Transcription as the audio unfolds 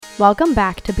Welcome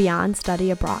back to Beyond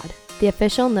Study Abroad, the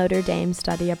official Notre Dame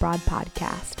Study Abroad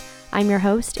podcast. I'm your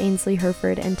host, Ainsley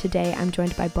Herford, and today I'm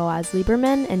joined by Boaz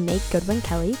Leberman and Nate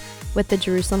Goodwin-Kelly with the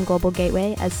Jerusalem Global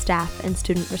Gateway as staff and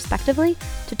student respectively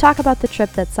to talk about the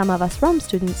trip that some of us Rome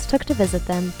students took to visit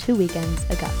them 2 weekends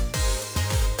ago.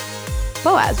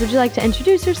 Boaz, would you like to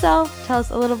introduce yourself, tell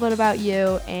us a little bit about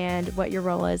you and what your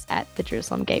role is at the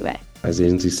Jerusalem Gateway? As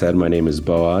Ainsley said, my name is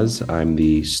Boaz. I'm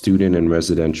the student and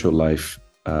residential life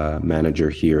manager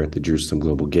here at the Jerusalem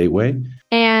Global Gateway.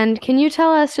 And can you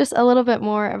tell us just a little bit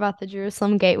more about the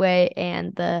Jerusalem Gateway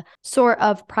and the sort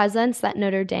of presence that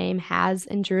Notre Dame has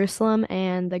in Jerusalem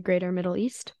and the greater Middle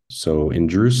East? So in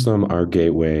Jerusalem, our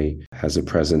gateway has a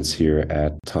presence here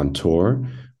at Tantor,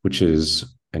 which is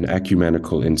an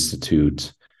ecumenical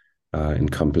institute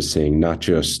encompassing not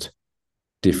just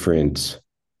different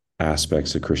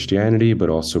aspects of Christianity, but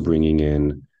also bringing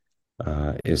in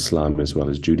Islam as well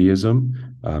as Judaism.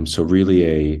 So really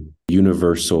a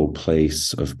universal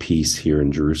place of peace here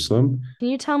in Jerusalem. Can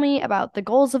you tell me about the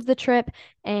goals of the trip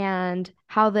and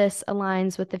how this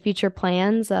aligns with the future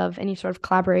plans of any sort of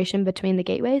collaboration between the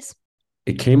gateways?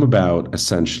 It came about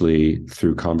essentially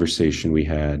through conversation we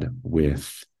had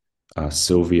with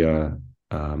Sylvia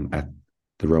at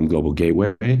the Rome Global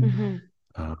Gateway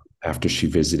after she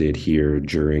visited here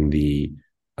during the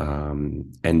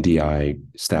NDI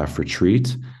staff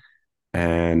retreat.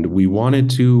 And we wanted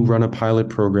to run a pilot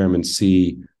program and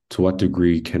see to what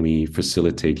degree can we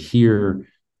facilitate here,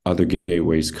 other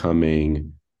gateways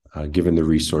coming, given the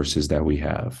resources that we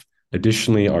have.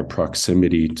 Additionally, our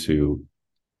proximity to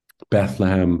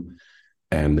Bethlehem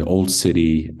and the Old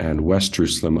City and West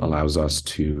Jerusalem allows us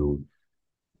to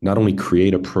not only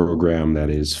create a program that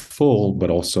is full, but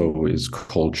also is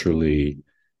culturally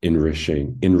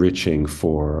enriching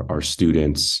for our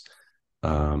students,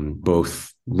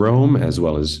 both Rome as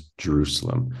well as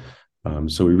Jerusalem.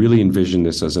 So we really envision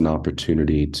this as an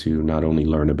opportunity to not only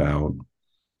learn about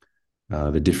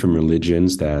the different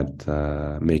religions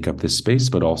that make up this space,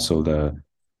 but also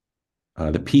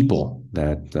the people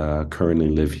that currently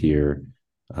live here.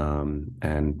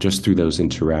 And just through those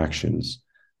interactions,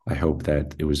 I hope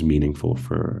that it was meaningful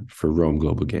for Rome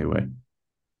Global Gateway.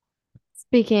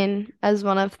 Speaking as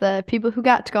one of the people who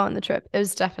got to go on the trip, it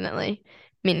was definitely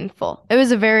meaningful. It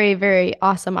was a very, very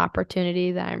awesome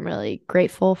opportunity that I'm really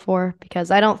grateful for, because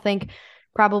I don't think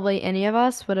probably any of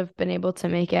us would have been able to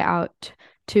make it out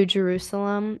to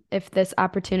Jerusalem if this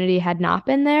opportunity had not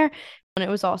been there. And it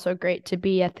was also great to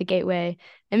be at the Gateway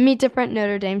and meet different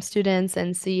Notre Dame students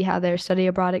and see how their study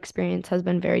abroad experience has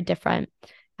been very different.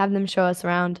 Have them show us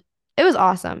around. It was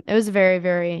awesome. It was very,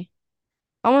 very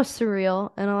almost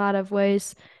surreal in a lot of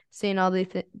ways, seeing all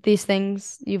these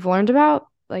things you've learned about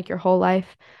like your whole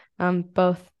life,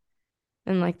 both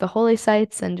in like the holy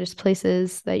sites and just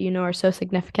places that you know are so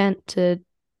significant to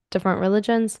different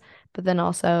religions, but then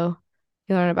also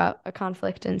you learn about a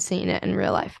conflict and seeing it in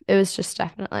real life. It was just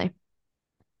definitely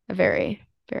a very,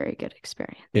 very good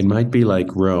experience. It might be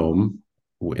like Rome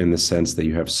in the sense that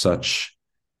you have such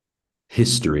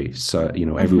history. So,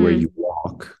 everywhere you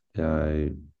walk,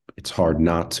 it's hard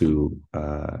not to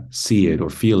see it or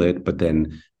feel it, but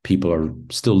then people are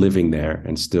still living there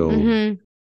and still.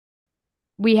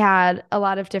 We had a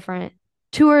lot of different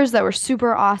tours that were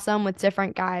super awesome with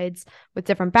different guides, with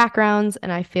different backgrounds,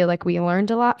 and I feel like we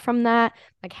learned a lot from that.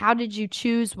 Like, how did you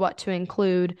choose what to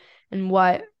include and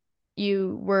what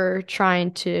you were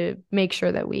trying to make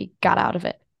sure that we got out of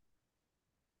it?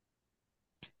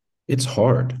 It's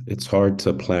hard. It's hard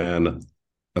to plan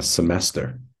a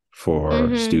semester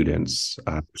for students.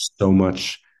 So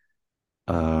much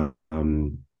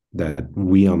that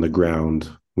we on the ground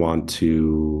want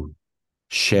to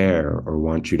share or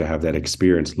want you to have that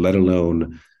experience, let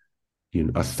alone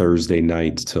a Thursday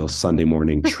night till Sunday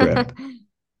morning trip.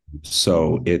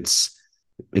 So it's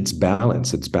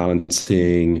balance. It's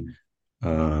balancing,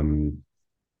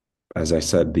 as I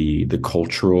said, the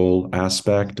cultural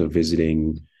aspect of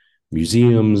visiting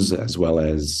museums, as well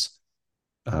as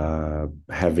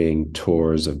having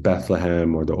tours of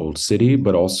Bethlehem or the Old City,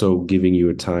 but also giving you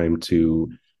a time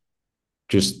to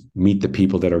just meet the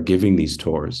people that are giving these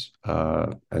tours.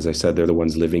 As I said, they're the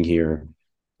ones living here,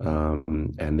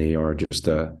 and they are just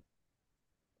a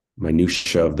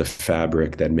minutia of the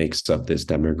fabric that makes up this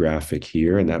demographic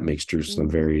here, and that makes Jerusalem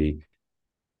very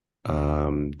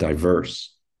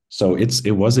diverse. So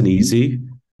it wasn't easy.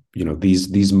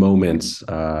 These moments,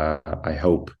 I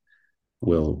hope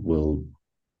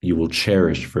you will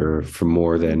cherish for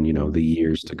more than the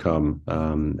years to come.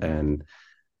 And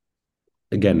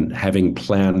again, having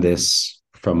planned this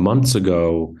from months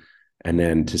ago, and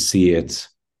then to see it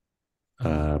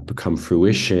become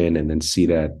fruition, and then see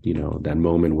that, that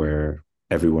moment where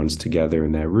everyone's together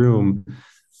in that room,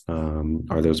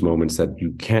 are those moments that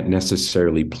you can't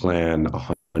necessarily plan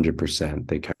 100%.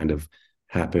 They kind of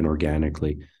happen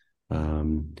organically.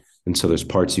 And so there's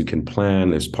parts you can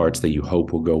plan, there's parts that you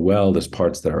hope will go well, there's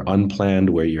parts that are unplanned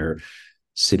where you're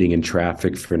sitting in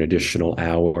traffic for an additional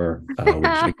hour,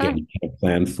 which again you can't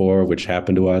plan for, which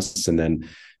happened to us, and then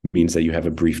means that you have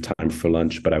a brief time for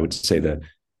lunch. But I would say that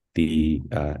the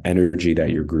energy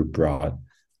that your group brought,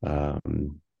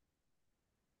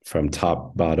 from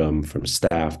top bottom, from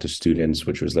staff to students,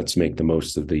 which was let's make the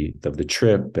most of the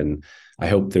trip. And I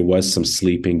hope there was some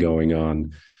sleeping going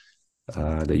on,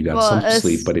 that you got Well, some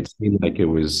sleep, but it seemed like it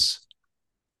was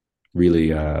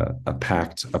really a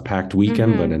packed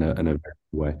weekend, but in a very good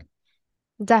way.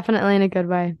 definitely in a good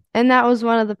way. And that was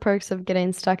one of the perks of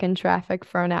getting stuck in traffic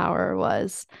for an hour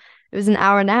was it was an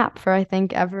hour nap for I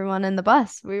think everyone in the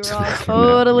bus. We were all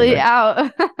totally Yeah,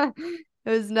 out. It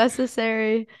was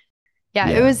necessary. Yeah,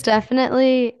 it yeah. was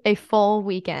definitely a full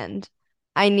weekend.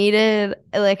 I needed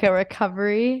like a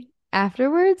recovery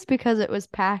afterwards because it was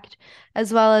packed,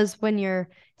 as well as when you're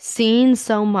seeing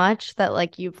so much that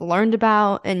like you've learned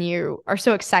about and you are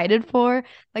so excited for.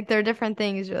 Like there are different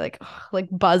things you're like ugh, like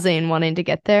buzzing wanting to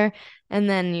get there, and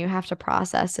then you have to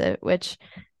process it, which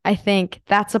I think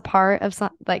that's a part of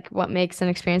like what makes an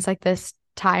experience like this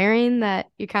tiring that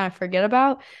you kind of forget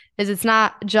about is it's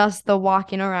not just the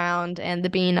walking around and the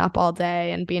being up all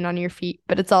day and being on your feet,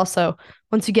 but it's also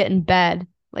once you get in bed,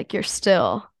 like you're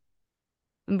still,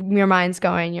 your mind's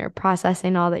going, you're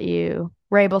processing all that you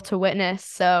were able to witness.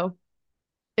 So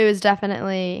it was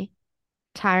definitely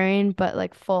tiring, but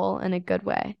like full in a good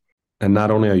way, And not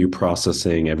only are you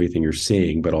processing everything you're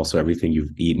seeing, but also everything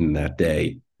you've eaten that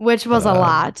day. which was a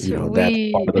lot. That's part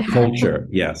We, of the culture.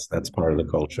 Yes, that's part of the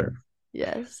culture.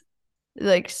 yes,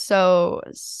 like so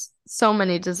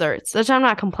many desserts, which I'm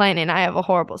not complaining. I have a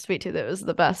horrible sweet tooth. It was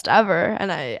the best ever,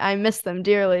 and I miss them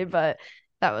dearly, but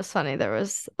that was funny. There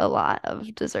was a lot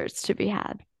of desserts to be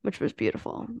had, which was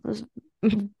beautiful. I was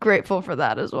grateful for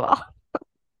that as well.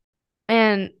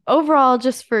 And overall,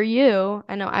 just for you,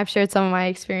 I know I've shared some of my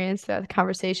experience throughout the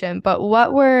conversation, but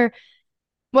what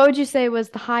would you say was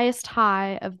the highest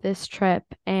high of this trip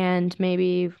and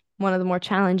maybe one of the more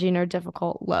challenging or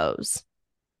difficult lows?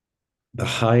 The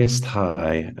highest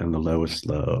high and the lowest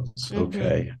lows. Mm-hmm.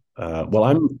 Okay. Well,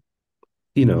 I'm,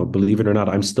 believe it or not,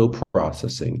 I'm still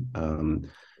processing.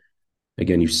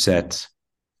 Again,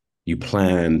 you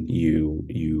plan,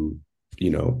 you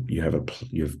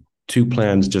have two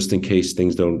plans just in case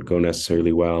things don't go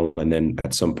necessarily well, and then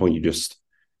at some point you just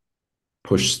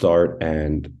push start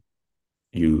and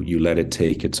you let it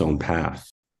take its own path.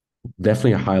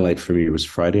 Definitely a highlight for me was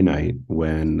Friday night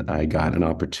when I got an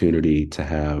opportunity to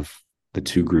have the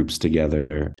two groups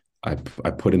together. I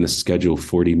put in the schedule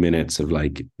 40 minutes of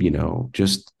like,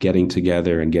 just getting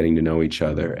together and getting to know each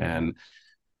other. And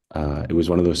it was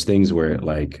one of those things where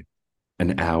like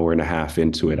an hour and a half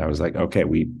into it, I was like, okay,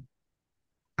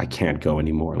 I can't go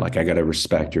anymore. Like I got to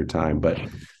respect your time. But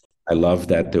I love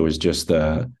that there was just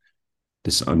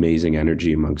this amazing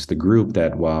energy amongst the group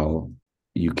that while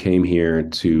you came here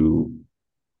to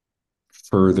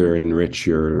further enrich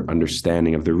your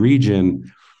understanding of the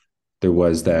region, there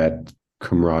was that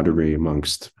camaraderie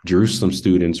amongst Jerusalem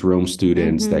students, Rome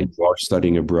students, that Mm-hmm. you are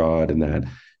studying abroad and that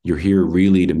you're here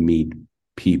really to meet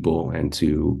people and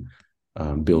to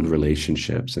build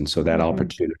relationships. And so that Mm-hmm.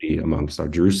 opportunity amongst our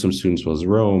Jerusalem students was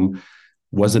Rome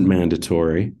wasn't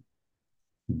mandatory,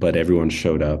 but everyone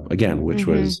showed up again, which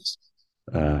Mm-hmm. was,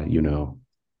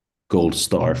 gold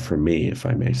star for me, if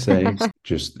I may say.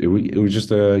 It was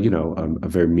just a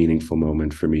very meaningful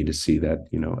moment for me to see that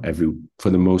for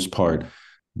the most part,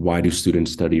 why do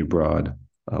students study abroad?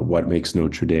 What makes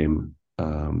Notre Dame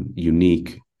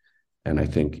unique? And I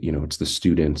think it's the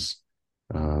students,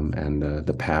 and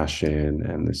the passion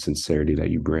and the sincerity that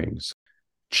you bring. So,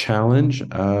 challenge,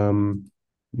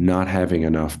 not having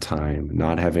enough time,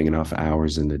 not having enough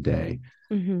hours in the day,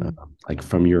 Mm-hmm. like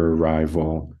from your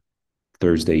arrival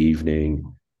Thursday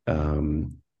evening,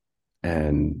 and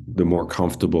the more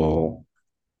comfortable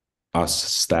us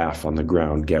staff on the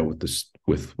ground get with this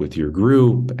with your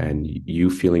group, and you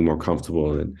feeling more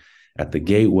comfortable at the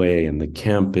gateway and the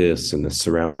campus and the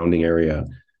surrounding area,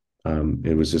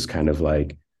 it was just kind of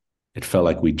like it felt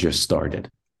like we just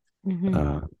started, Mm-hmm.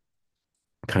 uh,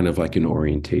 kind of like an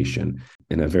orientation.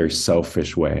 In a very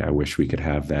selfish way, I wish we could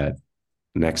have that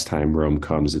next time Rome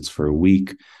comes. It's for a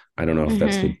week. I don't know if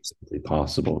that's Mm-hmm. physically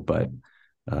possible, but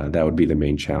that would be the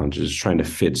main challenge, is trying to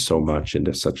fit so much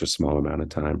into such a small amount of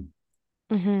time.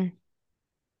 Mm-hmm.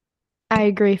 I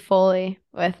agree fully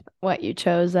with what you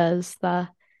chose as the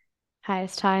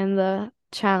highest high in the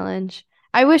challenge.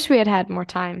 I wish we had had more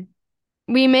time.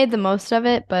 We made the most of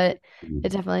it, but it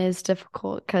definitely is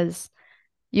difficult because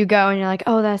you go and you're like,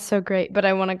 oh, that's so great, but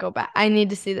I want to go back. I need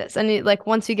to see this. I need, like,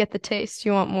 once you get the taste,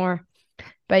 you want more.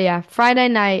 But yeah, Friday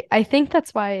night, I think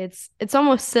that's why it's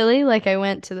almost silly. Like I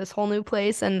went to this whole new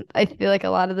place and I feel like a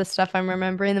lot of the stuff I'm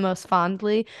remembering the most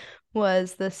fondly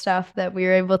was the stuff that we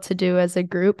were able to do as a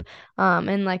group.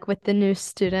 And like with the new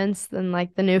students and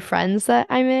like the new friends that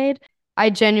I made. I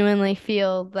genuinely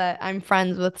feel that I'm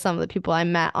friends with some of the people I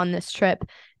met on this trip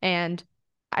and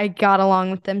I got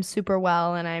along with them super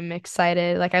well and I'm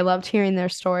excited. Like I loved hearing their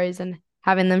stories and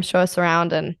having them show us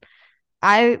around and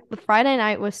Friday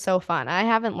night was so fun. I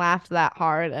haven't laughed that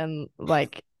hard and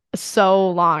like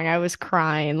so long. I was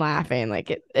crying, laughing.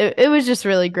 Like it was just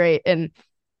really great. And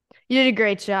you did a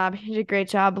great job. You did a great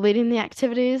job leading the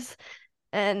activities.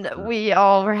 And we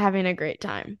all were having a great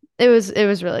time. It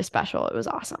was really special. It was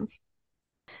awesome.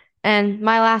 And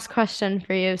my last question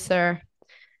for you, sir,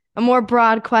 a more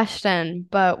broad question,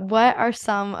 but what are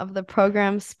some of the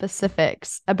program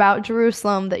specifics about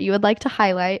Jerusalem that you would like to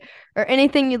highlight, or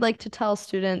anything you'd like to tell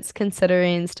students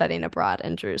considering studying abroad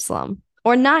in Jerusalem,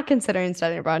 or not considering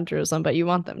studying abroad in Jerusalem, but you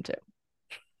want them to?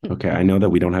 Okay, I know that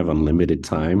we don't have unlimited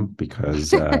time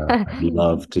because I'd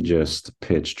love to just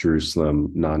pitch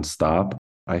Jerusalem nonstop.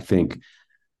 I think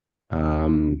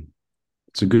um,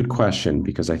 it's a good question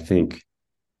because I think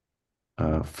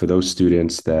for those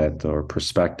students that or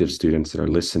prospective students that are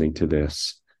listening to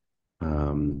this,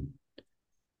 um,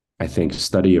 I think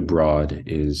study abroad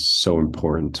is so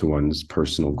important to one's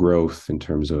personal growth in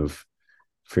terms of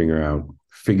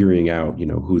figuring out,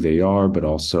 who they are, but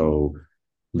also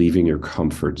leaving your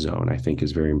comfort zone. I think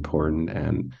is very important,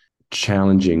 and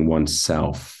challenging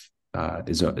oneself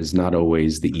is not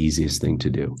always the easiest thing to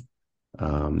do.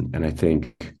 And I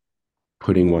think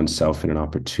putting oneself in an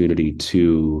opportunity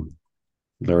to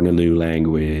learn a new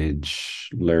language,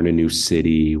 learn a new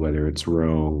city, whether it's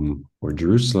Rome or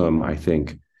Jerusalem, I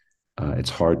think it's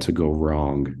hard to go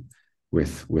wrong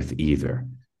with either.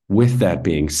 With that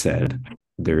being said,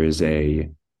 there is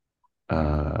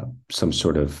some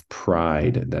sort of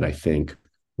pride that I think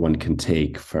one can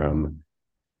take from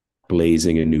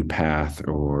blazing a new path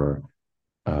or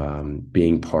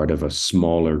being part of a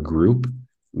smaller group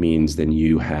means then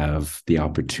you have the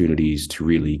opportunities to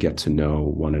really get to know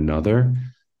one another,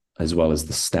 as well as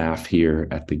the staff here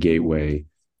at the Gateway.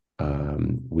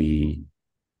 The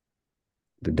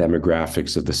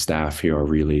demographics of the staff here are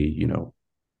really,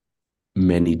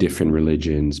 many different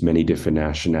religions, many different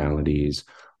nationalities,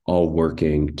 all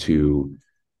working to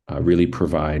really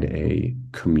provide a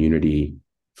community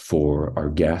for our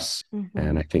guests. Mm-hmm.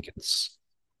 And I think it's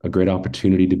a great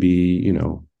opportunity to be,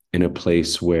 in a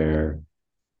place where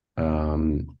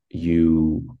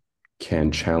you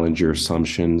can challenge your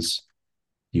assumptions,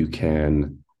 you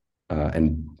can,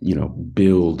 and,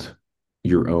 build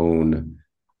your own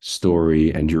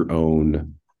story and your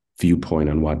own viewpoint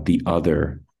on what the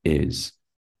other is.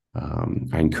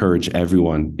 I encourage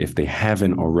everyone, if they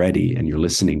haven't already, and you're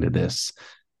listening to this,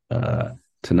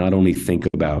 to not only think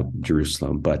about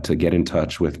Jerusalem, but to get in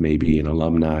touch with maybe an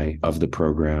alumni of the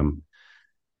program,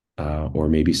 or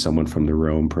maybe someone from the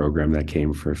Rome program that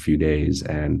came for a few days,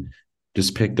 and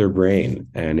just pick their brain.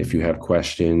 And if you have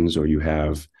questions or you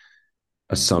have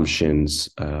assumptions,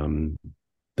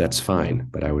 that's fine.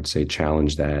 But I would say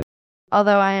challenge that.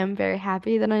 Although I am very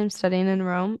happy that I'm studying in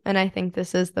Rome, and I think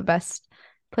this is the best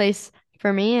place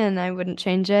for me, and I wouldn't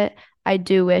change it. I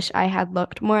do wish I had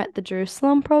looked more at the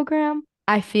Jerusalem program.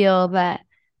 I feel that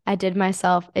I did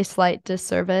myself a slight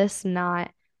disservice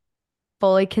not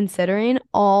fully considering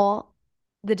all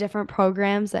the different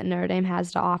programs that Notre Dame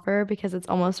has to offer because it's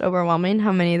almost overwhelming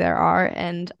how many there are.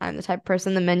 And I'm the type of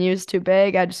person, the menu is too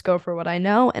big. I just go for what I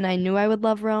know. And I knew I would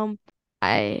love Rome.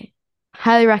 I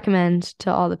highly recommend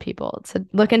to all the people to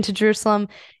look into Jerusalem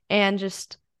and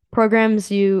just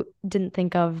programs you didn't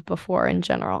think of before in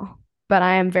general. But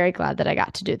I am very glad that I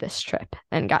got to do this trip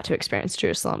and got to experience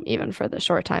Jerusalem even for the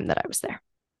short time that I was there.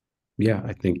 Yeah,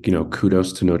 I think,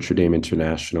 kudos to Notre Dame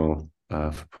International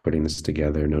for putting this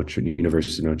together.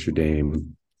 University of Notre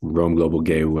Dame, Rome Global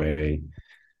Gateway,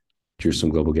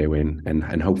 Jerusalem Global Gateway,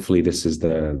 and hopefully this is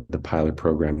the pilot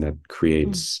program that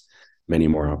creates many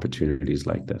more opportunities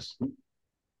like this.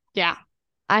 Yeah,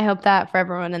 I hope that for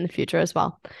everyone in the future as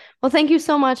well. Well, thank you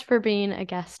so much for being a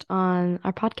guest on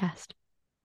our podcast.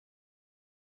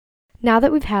 Now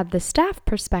that we've had the staff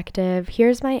perspective,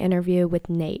 here's my interview with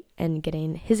Nate and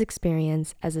getting his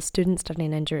experience as a student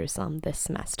studying in Jerusalem this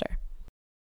semester.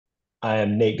 I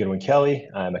am Nate Goodwin-Kelly.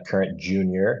 I'm a current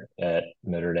junior at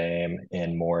Notre Dame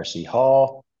in Morrissey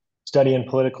Hall, studying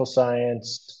political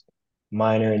science,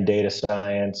 minor in data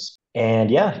science,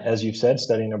 and yeah, as you've said,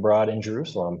 studying abroad in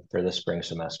Jerusalem for the spring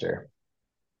semester.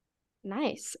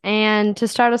 Nice. And to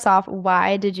start us off,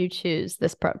 why did you choose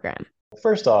this program?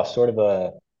 First off, sort of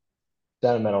a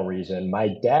sentimental reason. My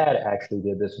dad actually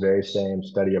did this very same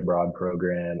study abroad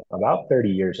program about 30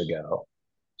 years ago.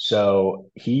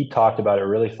 So he talked about it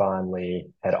really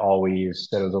fondly, had always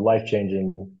said it was a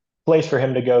life-changing place for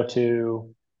him to go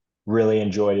to, really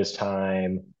enjoyed his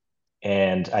time.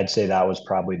 And I'd say that was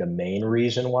probably the main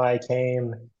reason why I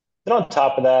came. Then on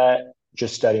top of that,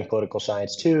 just studying political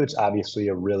science too, it's obviously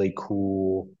a really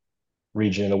cool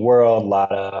region in the world, a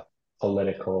lot of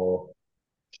political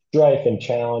strife and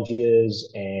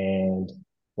challenges. And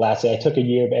lastly, I took a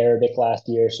year of Arabic last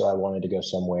year, so I wanted to go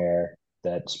somewhere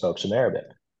that spoke some Arabic.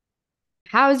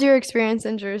 How's your experience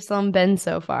in Jerusalem been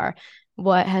so far?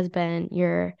 What has been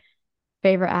your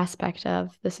favorite aspect of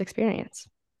this experience?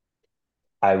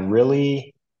 I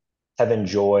really have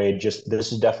enjoyed just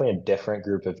this is definitely a different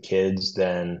group of kids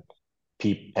than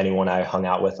anyone I hung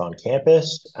out with on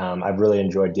campus. I've really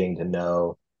enjoyed getting to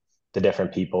know the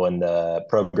different people in the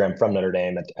program from Notre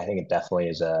Dame. I think it definitely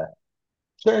is a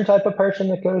certain type of person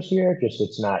that goes here. Just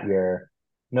it's not your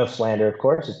no slander, of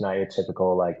course. It's not your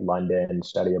typical like London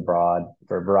study abroad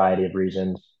for a variety of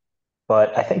reasons.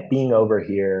 But I think being over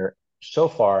here so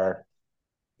far,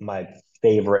 my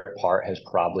favorite part has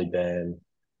probably been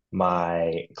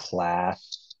my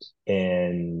class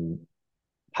in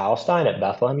Palestine at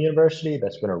Bethlehem University.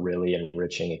 That's been a really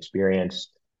enriching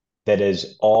experience. That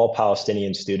is all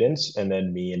Palestinian students, and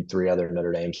then me and three other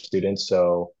Notre Dame students.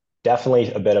 So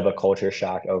definitely a bit of a culture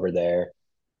shock over there.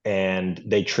 And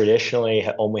they traditionally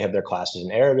only have their classes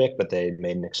in Arabic, but they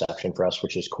made an exception for us,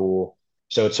 which is cool.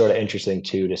 So it's sort of interesting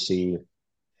too to see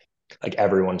like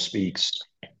everyone speaks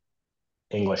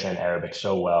English and Arabic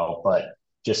so well, but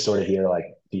just sort of hear like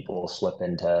people slip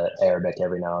into Arabic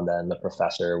every now and then. The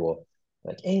professor will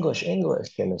like English,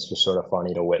 English, and it's just sort of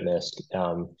funny to witness.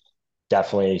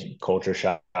 Definitely culture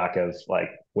shock of like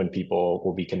when people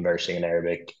will be conversing in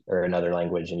Arabic or another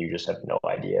language and you just have no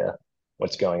idea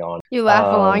what's going on. You laugh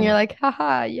along, you're like,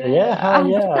 haha, Yeah, hi,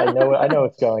 yeah. yeah, I know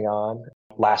what's going on.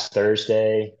 Last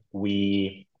Thursday,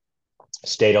 we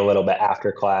stayed a little bit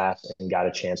after class and got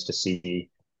a chance to see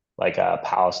like a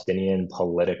Palestinian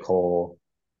political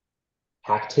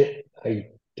active. I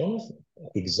don't know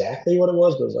exactly what it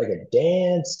was, but it was like a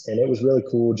dance, and it was really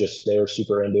cool. Just they were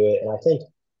super into it, and I think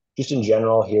just in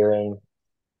general, hearing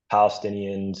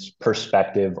Palestinians'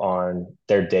 perspective on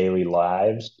their daily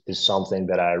lives is something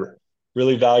that I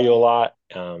really value a lot.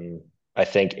 I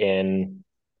think in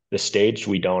the States,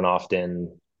 we don't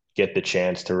often get the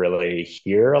chance to really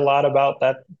hear a lot about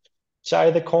that side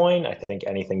of the coin. I think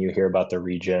anything you hear about the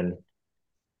region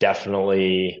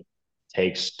definitely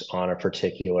takes on a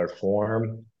particular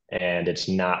form, and it's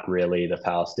not really the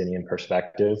Palestinian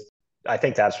perspective. I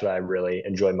think that's what I really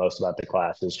enjoy most about the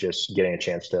class is just getting a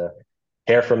chance to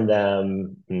hear from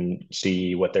them and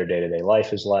see what their day-to-day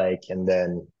life is like, and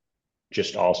then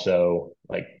just also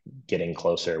like getting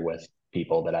closer with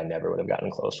people that I never would have gotten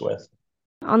close with.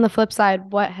 On the flip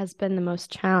side, what has been the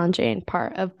most challenging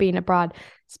part of being abroad,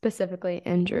 specifically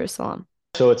in Jerusalem?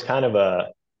 So it's kind of a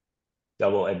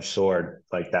double-edged sword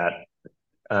like that.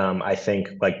 I think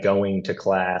like going to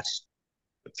class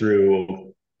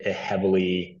through a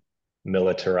heavily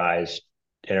militarized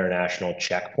international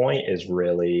checkpoint is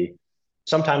really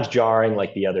sometimes jarring.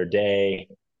 Like the other day,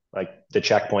 like the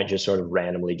checkpoint just sort of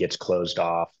randomly gets closed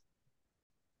off.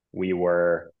 We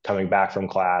were coming back from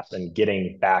class and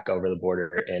getting back over the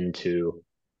border into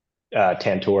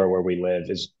Tantor, where we live,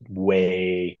 is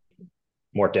way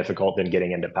more difficult than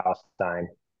getting into Palestine.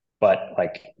 But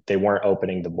like they weren't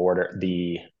opening the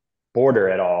border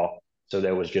at all. So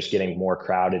there was just getting more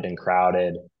crowded and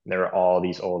crowded. There were all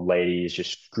these old ladies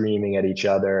just screaming at each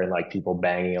other and like people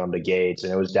banging on the gates.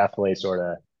 And it was definitely sort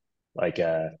of like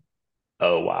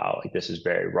oh wow, like this is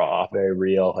very raw, very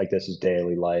real. Like this is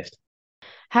daily life.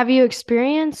 Have you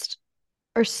experienced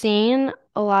or seen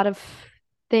a lot of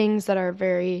things that are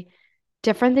very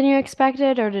different than you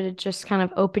expected, or did it just kind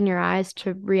of open your eyes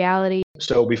to reality?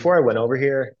 So before I went over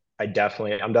here, I'm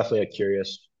definitely a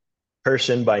curious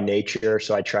person by nature.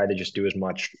 So I tried to just do as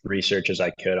much research as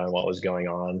I could on what was going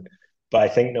on. But I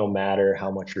think no matter how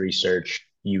much research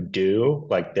you do,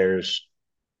 like there's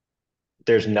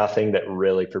nothing that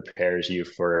really prepares you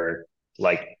for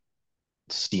like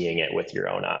seeing it with your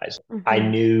own eyes. I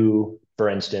Hmm. knew, for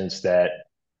instance, that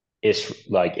is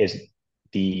like is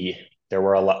the there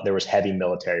was heavy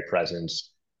military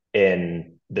presence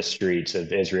in the streets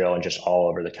of Israel and just all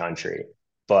over the country.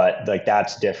 But like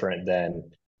that's different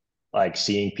than like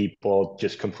seeing people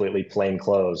just completely plain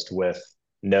clothes with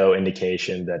no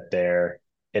indication that they're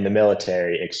in the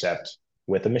military except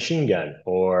with a machine gun,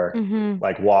 or Mm-hmm.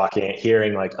 like walking,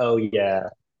 hearing like, oh yeah,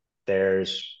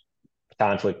 there's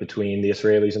conflict between the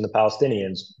Israelis and the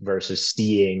Palestinians, versus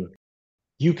seeing,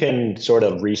 you can sort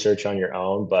of research on your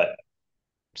own, but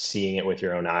seeing it with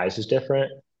your own eyes is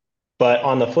different. But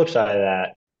on the flip side of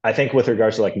that, I think with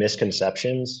regards to like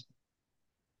misconceptions,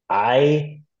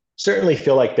 I certainly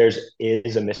feel like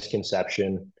is a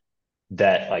misconception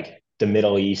that like the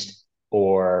Middle East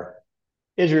or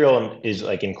Israel is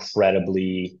like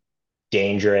incredibly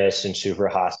dangerous and super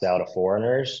hostile to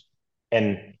foreigners.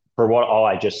 And for what all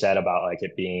I just said about like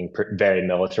it being very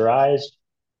militarized,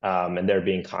 and there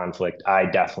being conflict, I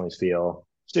definitely feel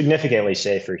significantly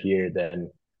safer here than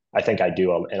I think I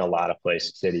do in a lot of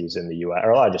places, cities in the U.S.,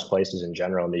 or a lot of just places in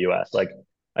general in the U.S. Like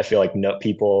I feel like no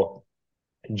people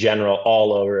general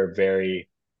all over very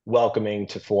welcoming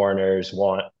to foreigners,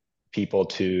 want people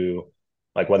to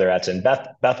like whether that's in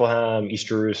Bethlehem, East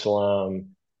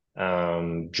Jerusalem,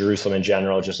 Jerusalem in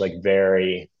general, just like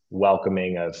very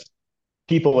welcoming of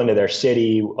people into their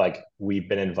city. Like we've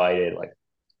been invited like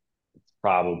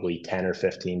probably 10 or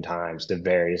 15 times to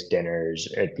various dinners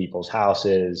at people's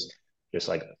houses, just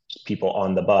like people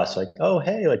on the bus, like, oh,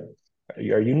 hey, like,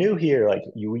 are you new here? Like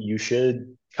you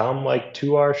should come like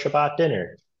to our Shabbat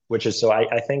dinner, which is, so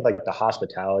I think like the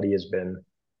hospitality has been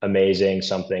amazing,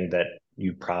 something that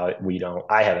we don't,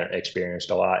 I haven't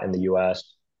experienced a lot in the US.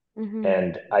 Mm-hmm.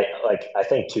 And I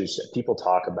think too, people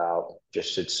talk about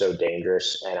just it's so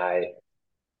dangerous. And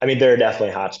I mean, there are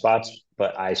definitely hot spots,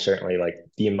 but I certainly like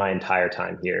my entire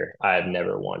time here, I have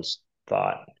never once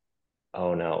thought,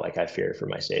 oh no, like I fear for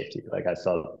my safety. Like I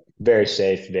felt very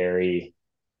safe, very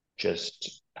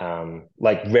just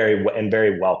like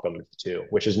very welcomed too,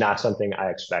 which is not something I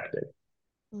expected.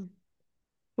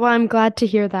 Well, I'm glad to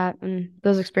hear that. And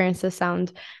those experiences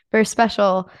sound very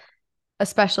special,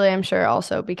 especially I'm sure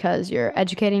also because you're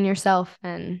educating yourself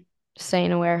and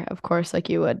staying aware, of course, like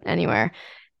you would anywhere.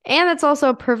 And that's also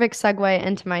a perfect segue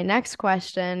into my next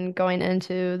question, going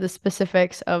into the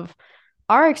specifics of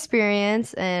our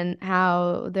experience and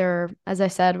how there, as I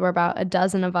said, were about a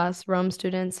dozen of us Rome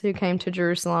students who came to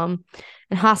Jerusalem.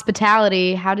 And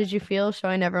hospitality, how did you feel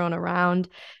showing everyone around?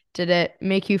 Did it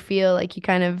make you feel like you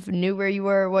kind of knew where you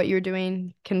were, what you're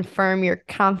doing, confirm your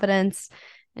confidence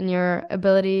and your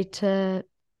ability to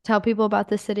tell people about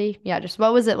the city? Yeah, just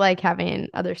what was it like having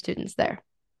other students there?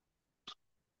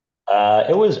 I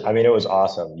mean, it was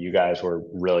awesome. You guys were a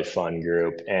really fun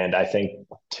group. And I think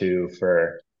too,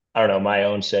 for, I don't know, my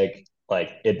own sake,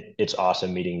 like it's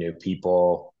awesome meeting new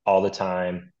people all the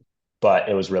time, but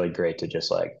it was really great to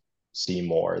just like see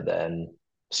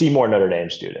see more Notre Dame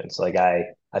students. Like I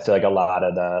feel like a lot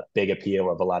of the big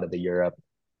appeal of a lot of the Europe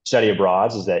study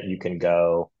abroads is that you can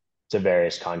go to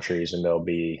various countries and there'll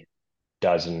be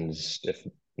dozens, if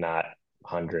not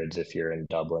hundreds, if you're in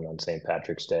Dublin on St.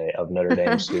 Patrick's Day, of Notre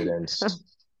Dame students.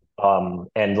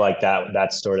 And like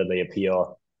that's sort of the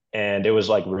appeal. And it was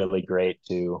like really great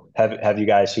to have you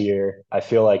guys here. I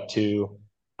feel like too,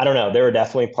 I don't know, there were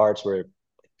definitely parts where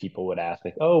people would ask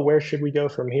like, oh, where should we go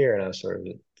from here? And I was sort of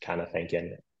kind of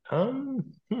thinking, I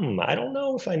don't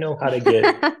know if I know how to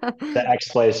get the X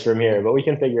place from here, but we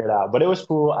can figure it out. But it was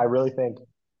cool. I really think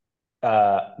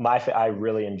I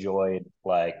really enjoyed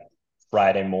like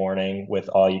Friday morning with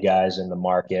all you guys in the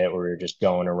market where we were just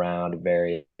going around to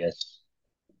various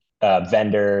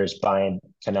vendors buying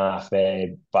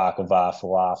kanafe, baklava,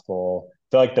 falafel.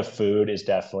 I feel like the food is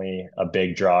definitely a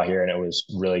big draw here, and it was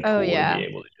really Oh, cool to be yeah.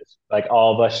 able to just like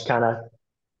all of us kind of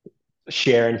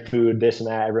sharing food, this and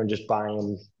that, everyone just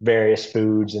buying various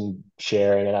foods and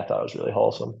sharing, and I thought it was really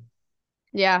wholesome.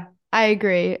 Yeah, I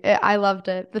agree. I loved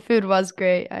it. The food was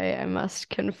great, I must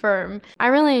confirm. I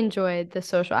really enjoyed the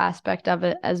social aspect of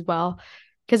it as well,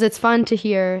 because it's fun to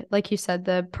hear, like you said,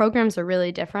 the programs are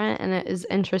really different, and it is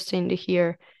interesting to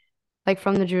hear, like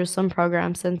from the Jerusalem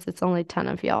program, since it's only 10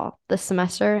 of y'all this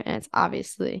semester, and it's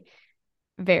obviously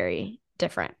very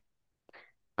different.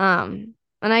 And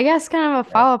I guess kind of a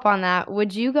Yeah. follow-up on that,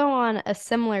 would you go on a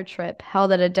similar trip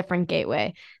held at a different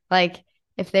gateway? Like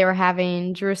if they were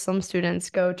having Jerusalem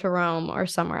students go to Rome or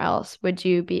somewhere else, would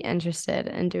you be interested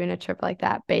in doing a trip like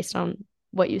that based on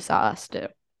what you saw us do?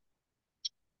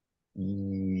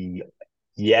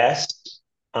 Yes.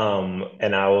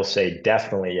 And I will say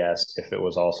definitely yes if it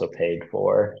was also paid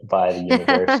for by the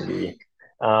university.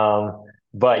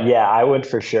 But yeah, I would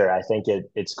for sure. I think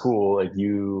it's cool if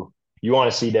you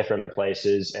want to see different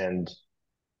places, and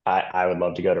I would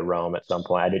love to go to Rome at some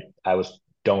point. I was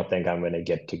don't think I'm going to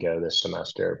get to go this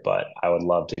semester, but I would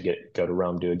love to go to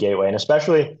Rome, do a gateway. And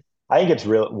especially, I think it's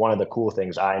real. One of the cool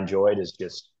things I enjoyed is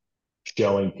just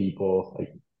showing people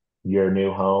like your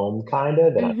new home, kind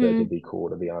of. And I feel like Mm-hmm. it'd be cool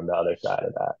to be on the other side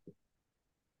of that.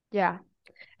 Yeah.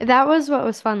 That was what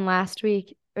was fun last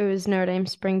week. It was Notre Dame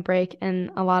spring break, and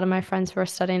a lot of my friends who are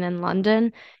studying in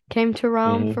London came to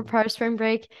Rome for Hmm. part of spring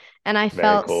break. And I Very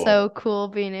felt so cool. cool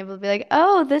being able to be like,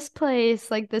 oh, this place,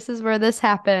 like this is where this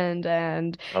happened.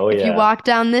 And Oh if you yeah. walk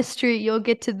down this street, you'll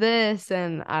get to this.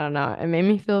 And I don't know, it made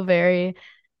me feel very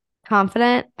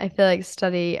confident. I feel like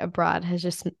study abroad has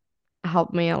just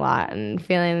helped me a lot and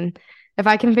feeling if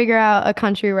I can figure out a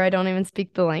country where I don't even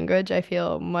speak the language, I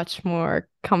feel much more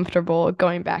comfortable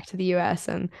going back to the US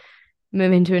and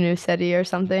moving to a new city or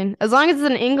something. As long as it's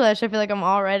in English, I feel like I'm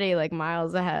already like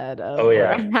miles ahead Oh of where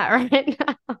yeah. I'm at right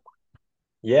now.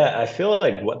 Yeah, I feel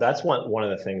like that's one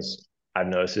of the things I've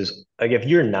noticed is like if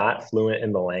you're not fluent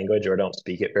in the language or don't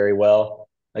speak it very well,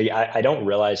 like I don't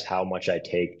realize how much I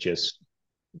take just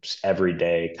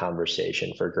everyday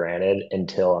conversation for granted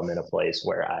until I'm in a place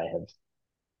where I have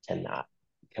cannot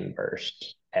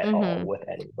converse at all hmm with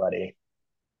anybody.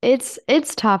 It's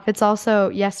tough. It's also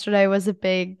yesterday was a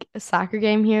big soccer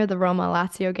game here, the Roma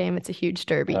Lazio game. It's a huge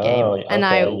derby game. Oh, And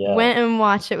I okay, yeah. went and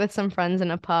watched it with some friends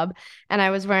in a pub, and I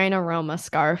was wearing a Roma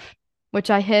scarf, which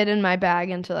I hid in my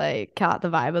bag until I caught the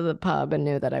vibe of the pub and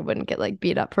knew that I wouldn't get like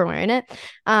beat up for wearing it.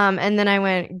 And then I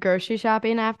went grocery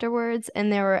shopping afterwards,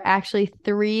 and there were actually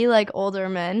three like older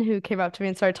men who came up to me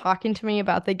and started talking to me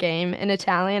about the game in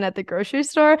Italian at the grocery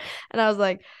store. And I was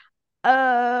like,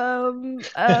 parli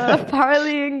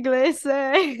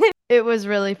inglese. It was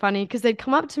really funny because they'd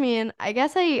come up to me and I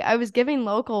guess I was giving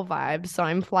local vibes, so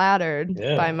I'm flattered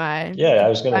Yeah. Yeah, I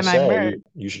was by gonna my say merch.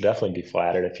 you should definitely be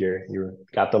flattered if you're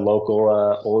got the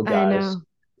local old I guys know.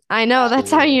 I know.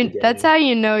 asking you about the That's game. how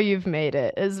you know you've made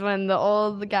it, is when the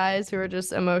old guys who are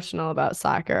just emotional about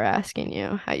soccer are asking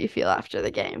you how you feel after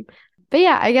the game. But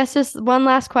yeah, I guess just one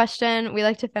last question. We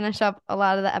like to finish up a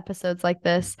lot of the episodes like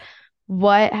this.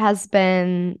 What has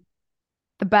been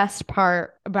the best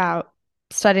part about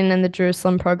studying in the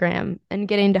Jerusalem program and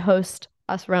getting to host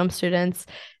us Rome students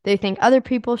that you think other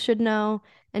people should know?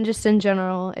 And just in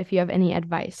general, if you have any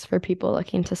advice for people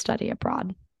looking to study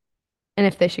abroad and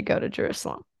if they should go to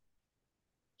Jerusalem.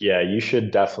 Yeah, you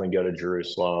should definitely go to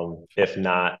Jerusalem, if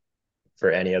not for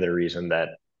any other reason that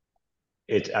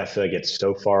I feel like it's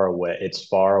so far away. It's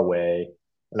far away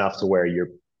enough to where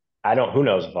I don't, who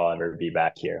knows if I'll ever be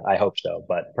back here. I hope so,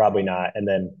 but probably not. And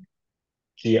then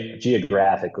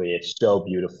geographically, it's so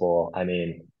beautiful. I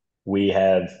mean, we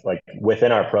have like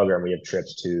within our program, we have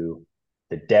trips to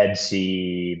the Dead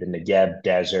Sea, the Negev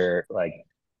Desert, like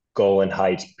Golan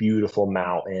Heights, beautiful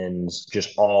mountains,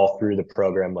 just all through the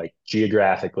program. Like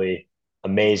geographically,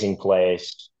 amazing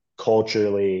place.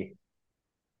 Culturally,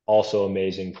 also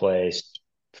amazing place.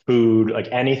 Food, like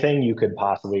anything you could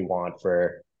possibly want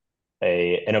for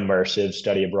a an immersive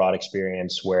study abroad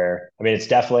experience. Where I mean, it's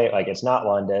definitely like it's not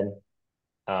London,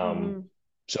 Mm-hmm.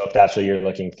 so if that's what you're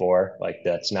looking for, like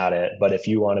that's not it. But if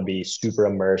you want to be super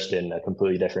immersed in a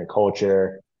completely different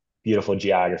culture, beautiful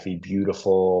geography,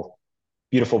 beautiful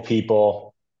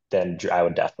people, then I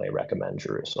would definitely recommend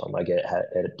Jerusalem. Like it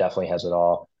definitely has it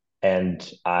all. And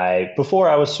before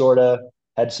I was sort of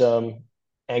had some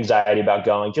anxiety about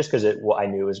going just because I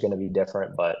knew it was going to be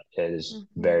different, but it has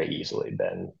Mm-hmm. very easily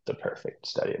been the perfect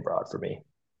study abroad for me.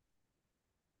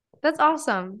 That's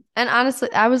awesome. And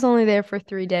honestly, I was only there for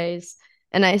 3 days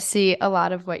and I see a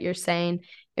lot of what you're saying.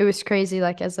 It was crazy.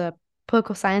 Like, as a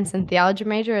political science and theology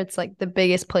major, it's like the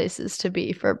biggest places to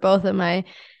be for both of my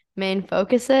main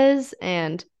focuses.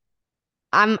 And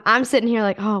I'm sitting here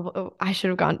like, oh, I should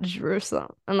have gone to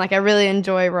Jerusalem. And like I really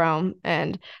enjoy Rome.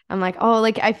 And I'm like, oh,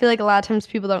 like I feel like a lot of times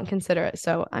people don't consider it.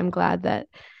 So I'm glad that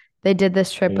they did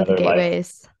this trip with the Another life.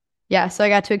 gateways. Yeah, so I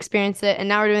got to experience it. And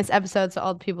now we're doing this episode, so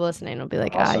all the people listening will be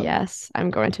like, ah, Awesome. yes, I'm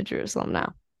going to Jerusalem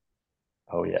now.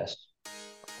 Oh yes.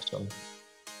 Awesome.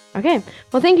 Okay.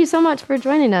 Well, thank you so much for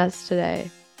joining us today.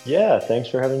 Yeah, thanks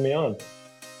for having me on.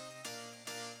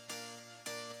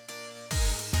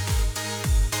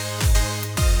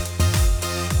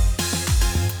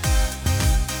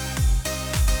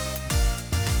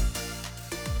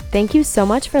 Thank you so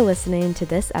much for listening to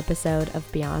this episode of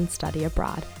Beyond Study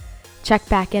Abroad. Check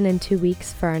back in 2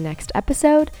 weeks for our next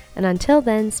episode, and until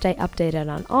then, stay updated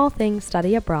on all things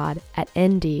study abroad at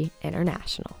ND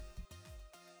International.